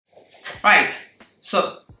Right,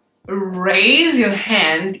 so raise your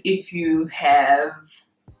hand if you have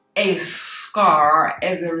a scar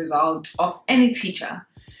as a result of any teacher,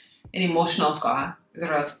 an emotional scar as a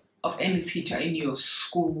result of any teacher in your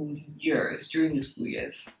school years, during your school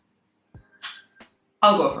years.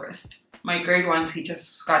 I'll go first. My grade 1 teacher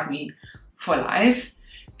scarred me for life.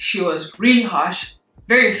 She was really harsh,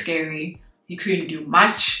 very scary. You couldn't do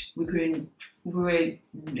much. We were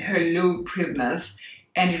her little prisoners,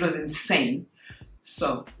 and it was insane.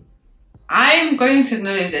 So I'm going to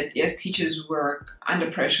acknowledge that yes, teachers work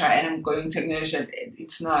under pressure, and I'm going to acknowledge that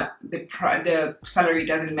it's not the salary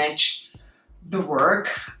doesn't match the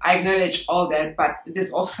work. I acknowledge all that, but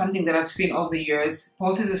there's also something that I've seen over the years,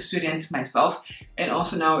 both as a student myself and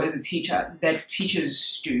also now as a teacher, that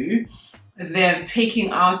teachers do. They're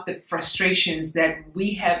taking out the frustrations that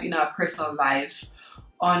we have in our personal lives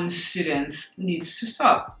on students needs to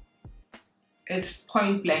stop. It's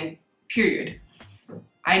point blank, period.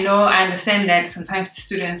 I understand that sometimes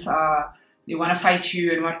students they want to fight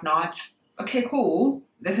you and whatnot. Okay, cool.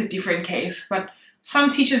 That's a different case. But some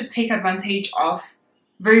teachers take advantage of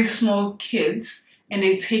very small kids and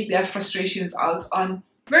they take their frustrations out on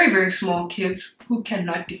very, very small kids who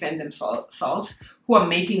cannot defend themselves, who are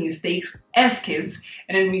making mistakes as kids,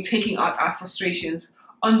 and then we're taking out our frustrations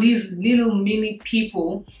on these little mini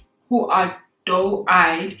people who are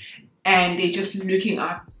doe-eyed and they're just looking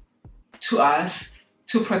up to us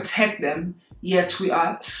to protect them, yet we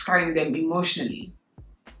are scarring them emotionally.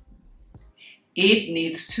 It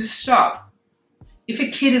needs to stop. If a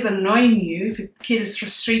kid is annoying you, if a kid is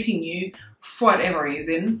frustrating you for whatever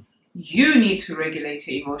reason, you need to regulate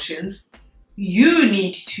your emotions. You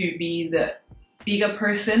need to be the bigger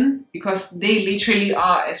person because they literally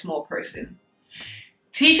are a small person.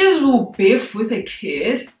 Teachers will biff with a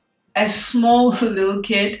kid, a small little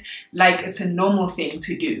kid, like it's a normal thing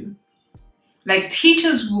to do. Like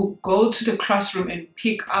teachers will go to the classroom and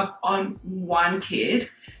pick up on one kid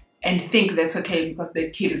and think that's okay because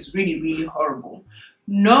that kid is really, really horrible.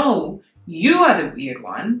 No, you are the weird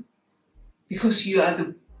one because you are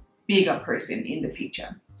the bigger person in the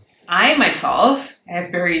picture. I myself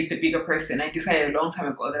have buried the bigger person. I decided a long time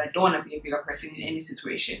ago that I don't want to be a bigger person in any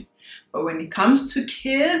situation. But when it comes to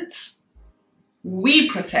kids, we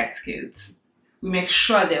protect kids. We make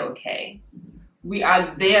sure they're okay. We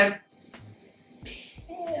are their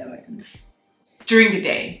parents during the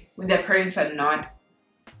day when their parents are not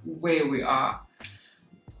where we are,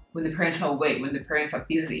 when the parents are away, when the parents are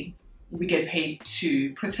busy. We get paid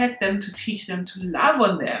to protect them, to teach them, to love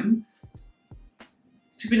on them,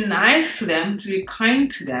 to be nice to them, to be kind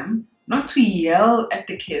to them, not to yell at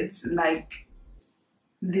the kids like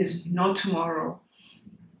there's no tomorrow.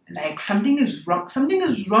 Like something is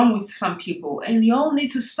wrong with some people and y'all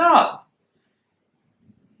need to stop.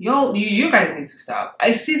 You guys need to stop.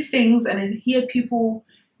 I see things and I hear people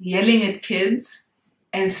yelling at kids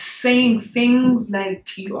and saying things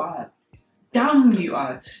like you are dumb, you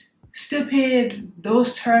are stupid,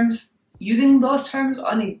 those terms, using those terms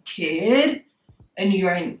on a kid and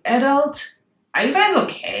you're an adult. Are you guys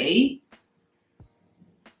okay?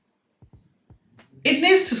 It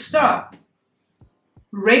needs to stop.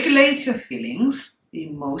 Regulate your feelings,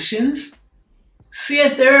 emotions, see a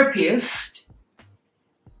therapist.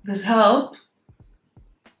 There's help.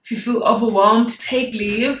 If you feel overwhelmed, take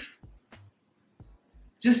leave.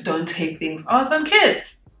 Just don't take things out on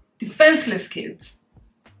kids, defenseless kids.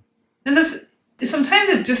 And sometimes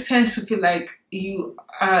it just tends to feel like you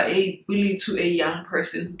are a bully to a young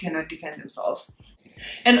person who cannot defend themselves.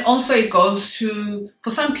 And also it goes to, for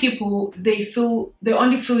some people, they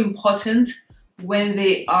only feel important when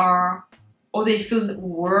they are, or they feel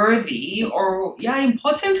worthy, or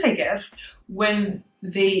important, I guess, when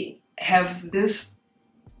they have this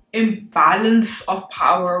imbalance of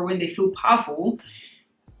power, when they feel powerful.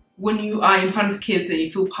 When you are in front of kids and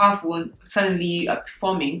you feel powerful and suddenly you are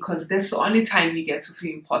performing, because that's the only time you get to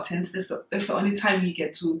feel important. That's the only time you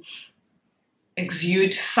get to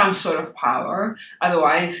exude some sort of power.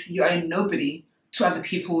 Otherwise, you are a nobody to other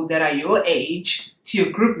people that are your age, to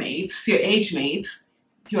your group mates, to your age mates.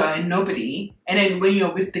 You are a nobody. And then when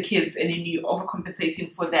you're with the kids and then you're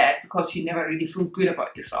overcompensating for that because you never really feel good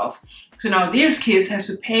about yourself. So now these kids have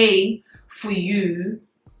to pay for you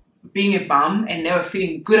being a bum and never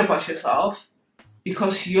feeling good about yourself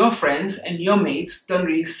because your friends and your mates don't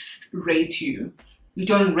really rate you. You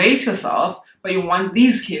don't rate yourself, but you want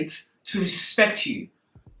these kids to respect you.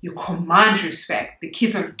 You command respect. The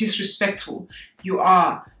kids are disrespectful. You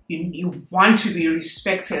want to be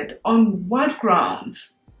respected. On what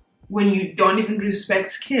grounds? When you don't even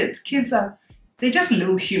respect kids. They're just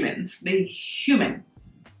little humans. They're human.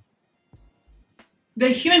 They're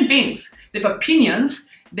human beings. They have opinions.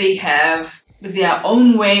 They have their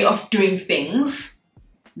own way of doing things.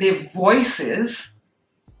 Their voices.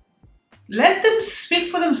 Let them speak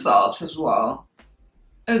for themselves as well.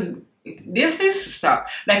 This needs to stop.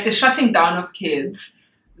 Like the shutting down of kids,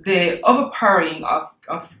 the overpowering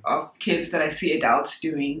of kids that I see adults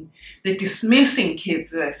doing, the dismissing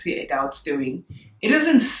kids that I see adults doing. It is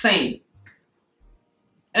insane.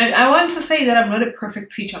 And I want to say that I'm not a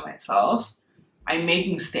perfect teacher myself. I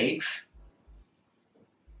make mistakes.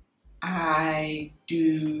 I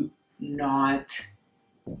do not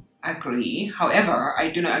agree. However, I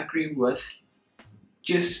do not agree with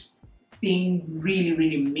just being really,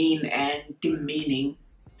 really mean and demeaning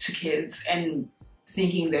to kids and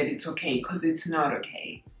thinking that it's okay, because it's not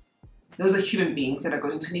okay. Those are human beings that are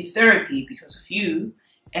going to need therapy because of you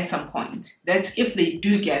at some point. That's if they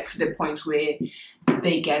do get to the point where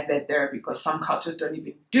they get that therapy, because some cultures don't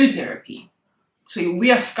even do therapy. So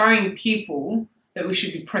we are scarring people that we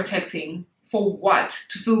should be protecting for what?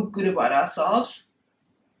 To feel good about ourselves?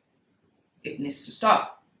 It needs to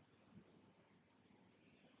stop.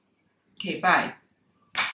 Okay, bye.